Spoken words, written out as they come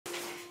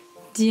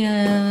じゃー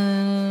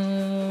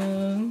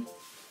ん。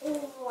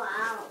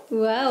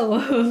わお。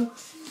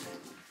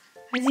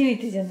初め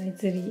てじゃない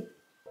ツリー。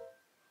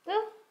あ、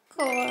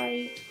かわ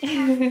いい。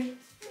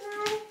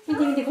見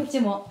て見てこっ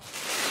ちも。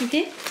見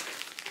て。じ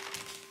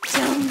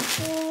ゃん。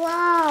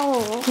わ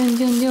お。じゃん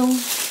じゃんじゃん。わわ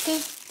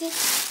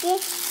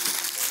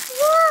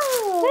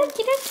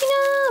キラキラ。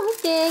見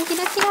てキ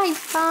ラキラいっ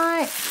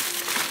ぱい。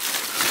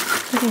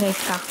どれがいい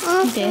か。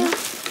見て。あ、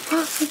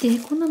見て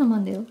こんなのもあ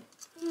んだよ。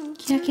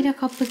キラキラ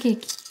カップケー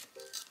キ。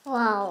お。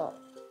わお。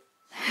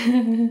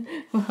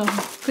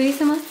クリ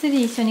スマスツ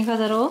リー一緒に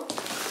飾ろう。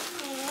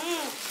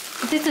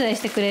お手伝い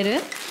してくれる？は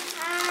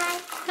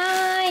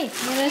ーい。よ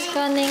ろしくお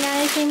願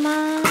いし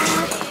ま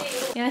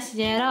す。よし、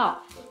じゃあやろ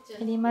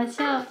う。やりま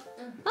しょう。あ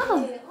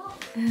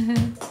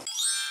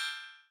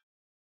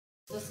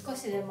少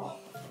しでも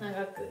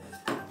長くツリ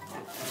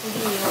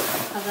ーを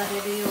飾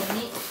れるよう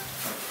に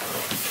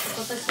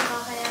今年も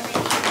早めに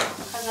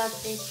飾っ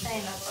ていきたい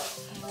なと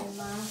思い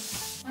ま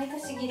す。毎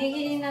年ギリ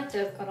ギリになっち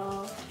ゃうから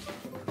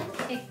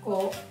結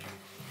構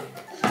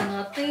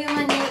あっという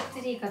間に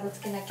ツリー片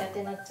付けなきゃっ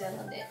てなっちゃう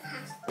のでち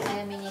ょっと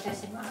早めに出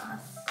しま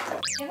す。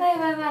やばいや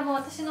ばいやばい、もう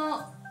私の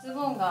ズ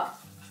ボンが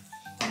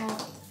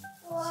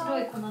この白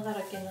い粉だ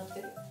らけになっ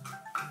てる。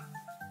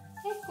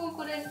結構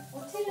これ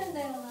落ちるん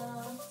だよな。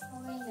可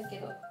愛いんだけ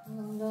どど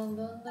んどん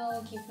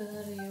大きく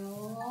なるよ。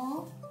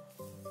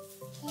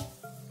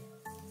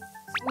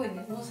すごい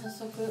ね、もう早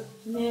速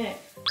ね、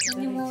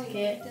何も入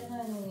れて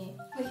ないのに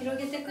これ広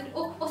げてくる。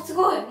おす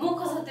ごい、もう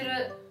飾ってる。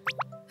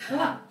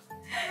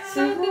す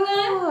ごい、も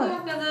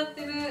う飾っ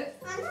てる。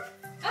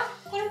あ、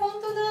これ本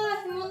当だ、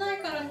紐ない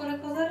からこれ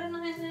飾れな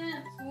い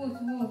ね。すごいす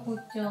ごい、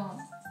こっちゃん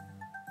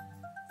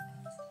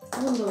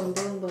どんどんやっ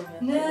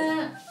てねえ、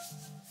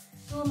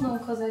どんどん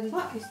飾り付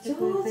けして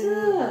くれてる。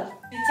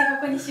めっちゃ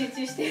ここに集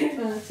中してる。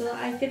その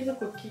空いてると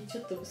こち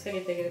ょっと下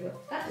げてあげれば。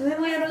あ、上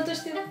もやろうと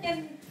してる。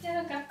や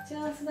ろうか。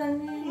上手だね。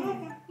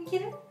いけ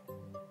る？わ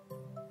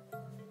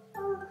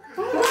あ、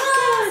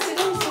すご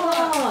いすごい。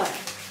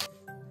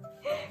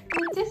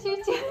めっちゃ集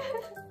中。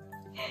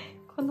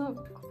こ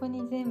こ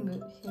に全部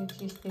集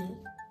中してる。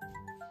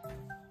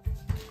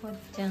こっ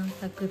ちゃん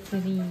作ツ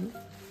リー。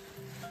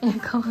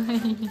かわい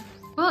い。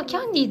わ、キ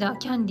ャンディーだ、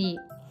キャンディー。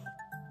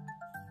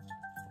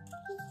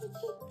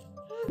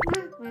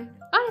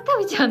あれ食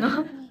べちゃうの？キ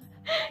ャ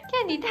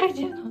ンディー食べ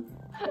ちゃうの？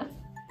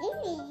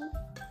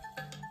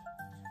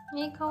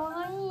ね、か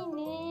わいい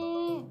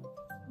ね。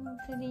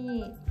ツリ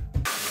ー。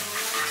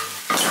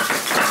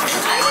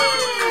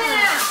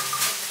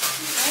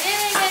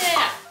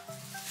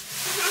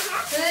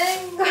す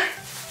んごい。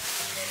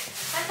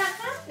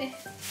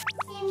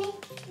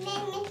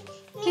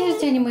ケル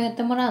ちゃんにもやっ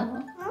てもらう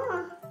の？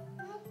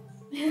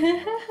ケ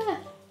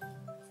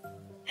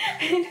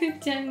ル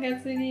ちゃんが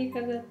ツリー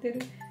飾って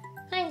る。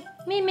はい、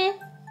めめ。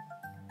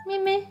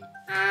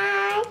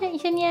はい、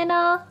一緒にやろう。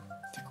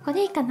じゃあここ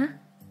でいいかな。は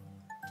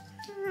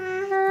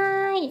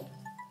ーい。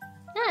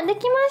あ、で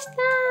きました。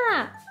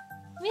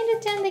める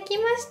ちゃんでき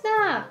ました。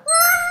あ、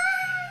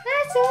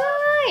す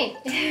ごい。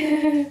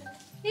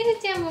める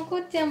ちゃんもこ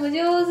っちゃんも上手。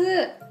よ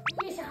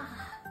いしょ。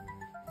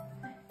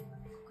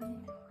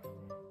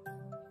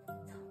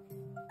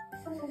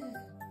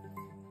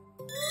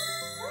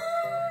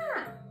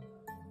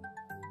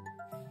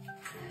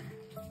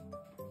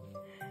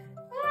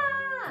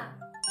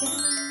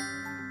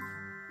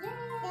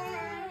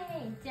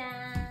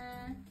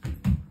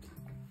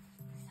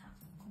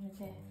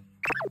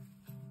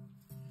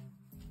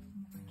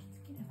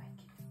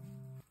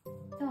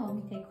どう？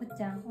見て、こっ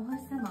ちゃん、お星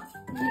様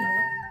見える？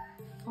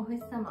お星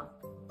様。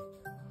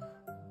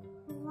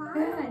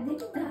でき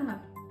た。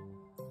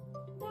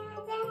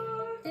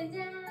じゃじ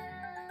ゃー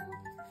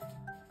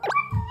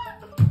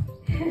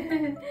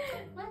ん。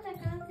まだ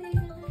完成じゃ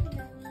ないんだ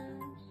な。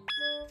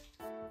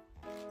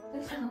ど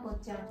うしたの、こっ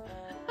ちゃん。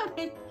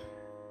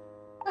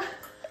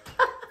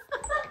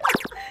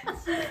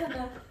小さな。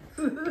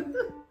疲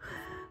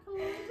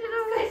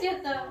れちゃっ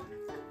た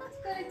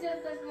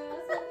か。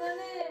そんなね、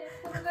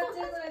転がっち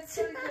ゃうぐらい疲れち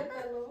ゃった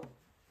の。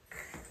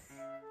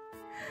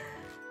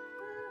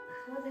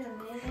そうだよね。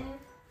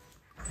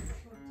こ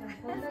っちゃん、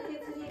こんだけ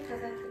ツリー飾っ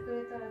てくれ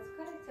たら疲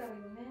れちゃうよ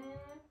ね。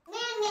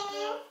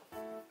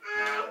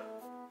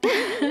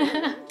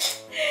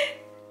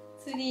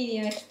ツリー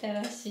には来た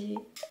らしい。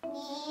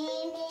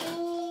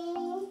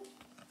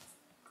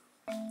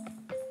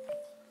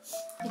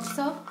でき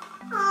そう？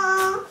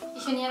一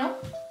緒にやろう。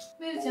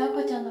めるちゃん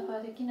赤ちゃんだか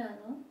らできないの？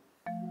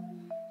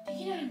で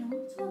きないの？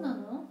そうな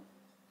の？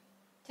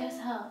じゃあ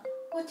さ、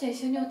こっちゃん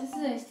一緒にお手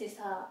伝いして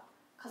さ、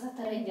飾っ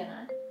たらいいんじゃ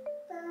ない？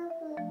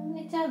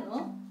寝ちゃう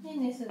の？ね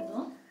んねする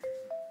の？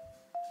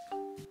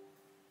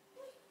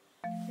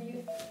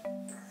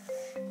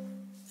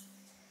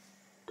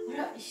あ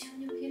ら、一緒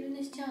にお昼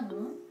寝しちゃうの？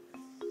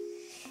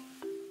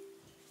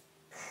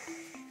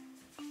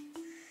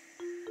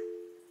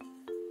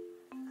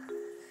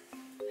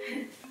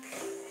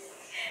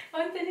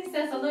本当にさ、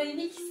そのい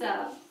びき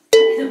さ、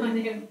誰の真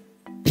似よ。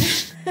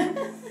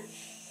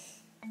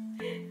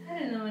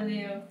誰の真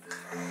似よ。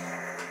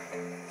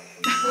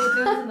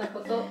上手なこ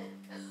と。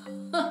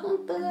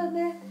本当だ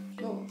ね。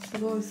す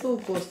ごいそ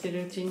うこうして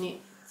るうちに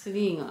ツ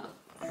リーが。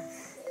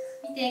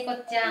見てこ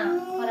っちゃん、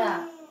ほ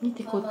ら。見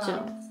てこっちゃ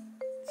ん。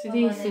ツ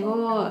リーすごい。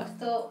ほ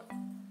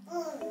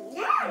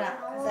ら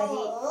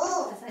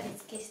飾り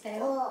付けした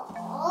よ。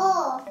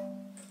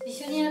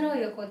一緒にやろ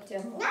うよこっち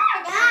ゃんも。で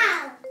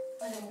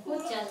も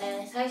こっちゃん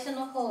ね、最初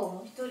の方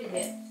も一人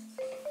で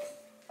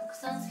たく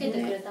さんつけ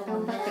てくれたも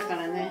んね。頑張ったか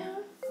らね。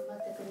頑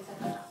張ってくれた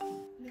から。こ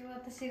れは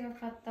私が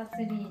買ったツ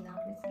リーなん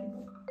ですけど、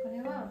こ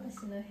れは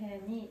私の部屋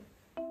に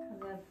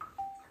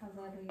飾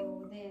る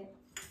ようで、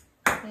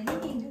リ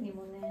ビングに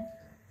もね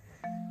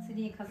ツ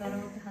リー飾ろう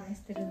って話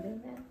してるんだよ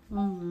ね。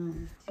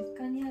実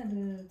家にあ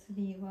るツ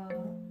リーは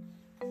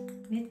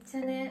めっち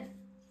ゃね、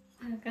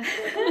なんか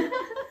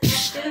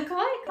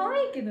可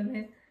愛いけど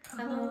ね、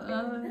なん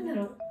だ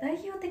ろう、代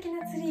表的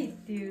なツリーっ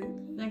ていう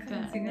感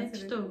じが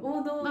する。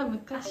王道、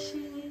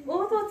昔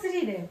王道ツ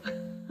リーだよ。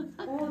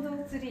王道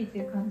ツリーって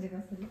いう感じ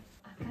がする。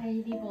赤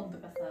いリボンと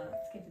かさ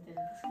つけてたじ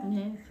ゃん。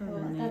ね、そうだ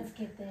ね。綿つ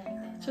けてみたい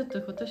な。ちょっ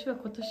と今年ちょっ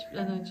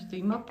と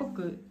今っぽ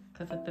く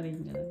飾ったらいい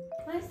んじゃない？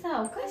前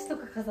さ、お菓子と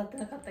か飾って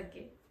なかったっ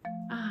け？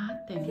あ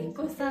ったよね。結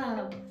構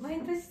さ、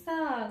毎年さ、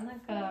なん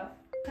か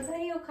飾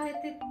りを変え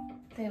て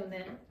たよ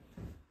ね。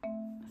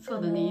そ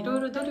うだね、いろ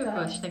いろ努力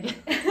はしたけど。子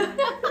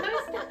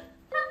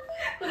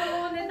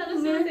供をね、楽し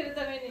ませる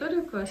ために。努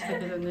力はした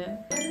けど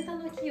ね。丸太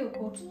の木を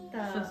こう切っ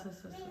た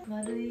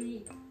丸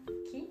い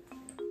木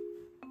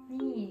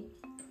に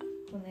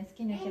こうね、好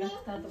きなキャラ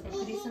クターとか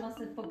クリスマ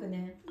スっぽく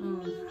ね、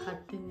貼っ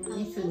てね、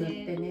ニス塗っ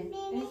てね。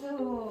そ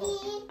う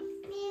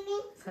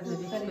飾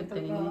り作った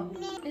りね。なん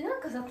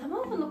かさ、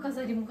卵の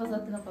飾りも飾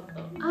ってなかった？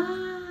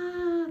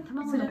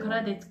卵の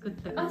殻で作っ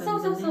た飾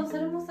りだね。そう、そ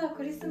れもさ、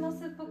クリスマ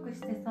スっぽく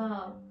して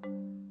さ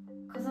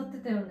飾って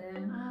たよね。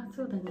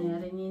そうだね、あ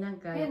れになん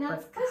かやっぱ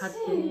懐かし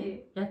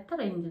い。やった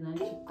らいいんじゃない？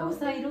結構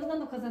さ、いろんな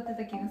の飾って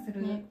た気がす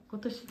るね。今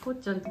年こっ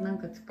ちゃんとなん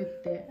か作っ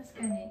て確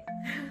かに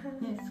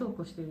ね、そう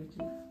こうしてるうち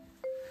に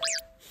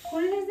こ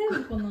れで全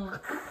部このあれ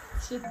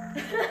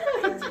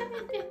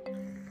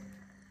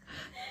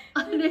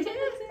普通に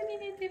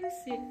寝てるし。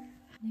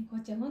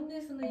猫ちゃん、ほん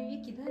でそのい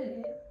びき誰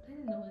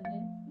の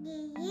真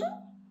似？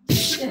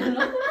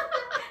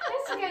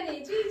確か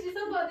に、じいじそ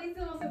ばでいつ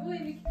もすごい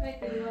いびきかい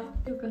てるわ。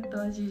よかった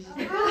わ、じいじ。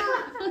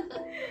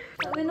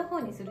上の方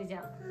にするじゃ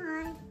ん。い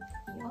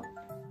いよ。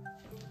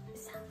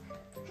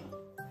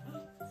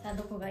さあ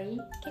どこがいい？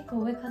結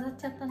構上飾っ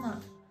ちゃった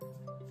な。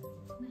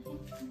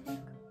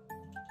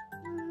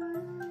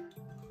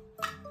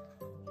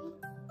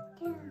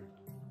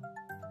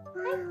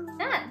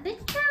でき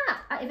た。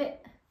やべ。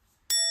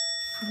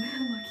完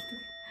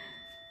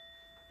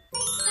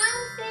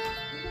成。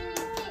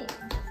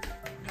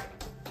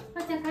こ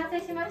っちゃん完成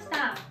しまし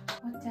た。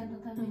こっちゃんの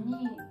ために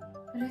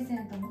プレゼ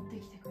ント持って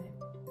きてくれ。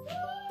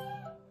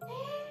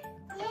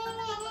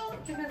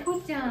だからこ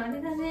っちゃんあ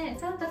れだね、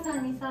サンタさ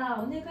んにさ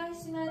お願い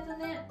しないと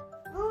ね。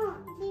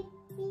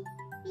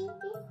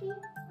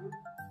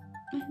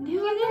電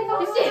話で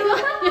欲しいわ。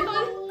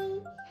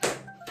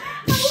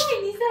早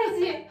い、2歳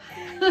児。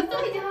2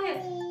歳児早い。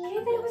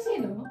携帯欲しい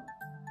の？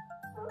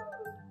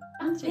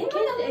電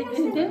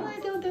話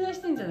でお願い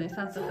してんじゃない？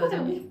サンタさ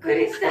んに。びっく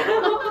りした。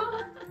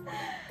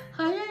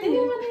早いね。電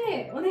話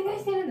でお願い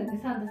してるんだね、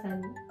サンタさ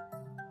んに。も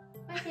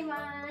しもー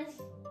し。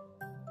こ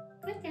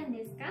っちゃん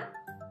ですか？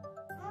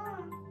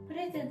プ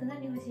レゼント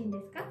何欲しいんで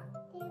すか？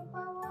ポン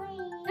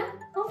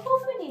ポン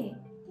プリン。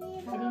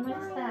ありま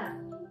した。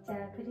じゃ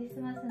あクリス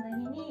マスの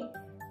日に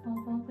ポン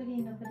ポンプ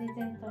リンのプレ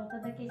ゼントをお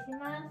届けし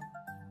ます。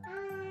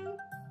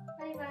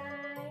バイバイ。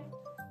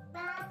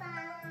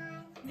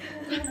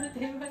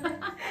電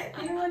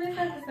話で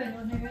サンタさ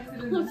んにお願いする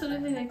んだ。もうそれ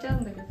で寝ちゃ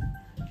うんだけど。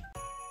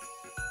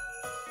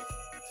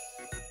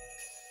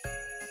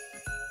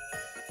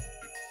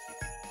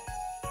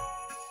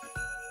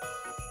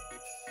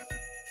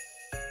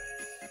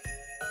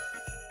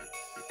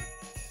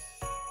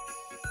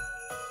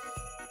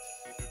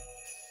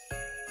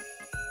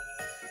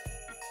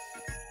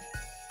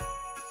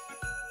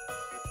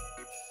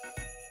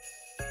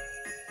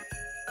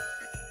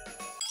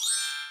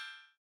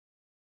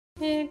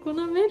こ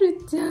のメ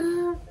ルちゃ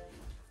ん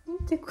見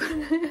てこれ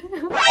何こ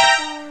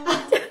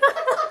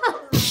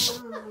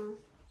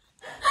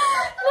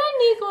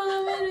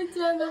のメル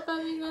ちゃんの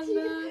髪型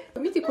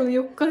見て、この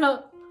横から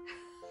ば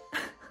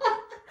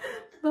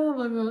あ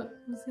ばが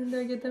結んで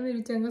あげたメ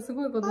ルちゃんがす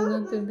ごいことにな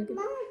ってるんだけ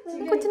ど、こ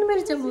っちのメ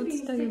ルちゃんも映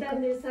してあげるから。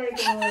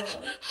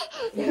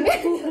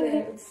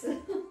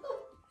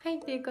はい、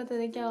ということ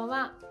で今日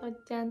はこ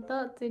っちゃん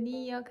とツ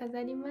リーを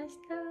飾りまし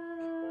た。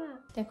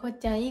じゃあこっ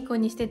ちゃんいい子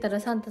にしてたら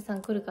サンタさ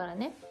ん来るから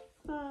ね。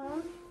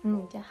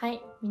じゃあは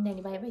い、みんな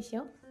にバイバイし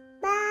よう。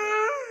バイ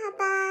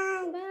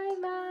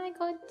バイ。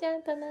こっちゃ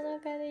んとなの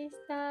かでし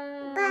た。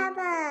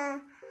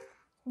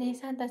ねえ、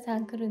サンタさ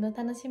ん来るの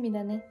楽しみ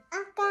だね。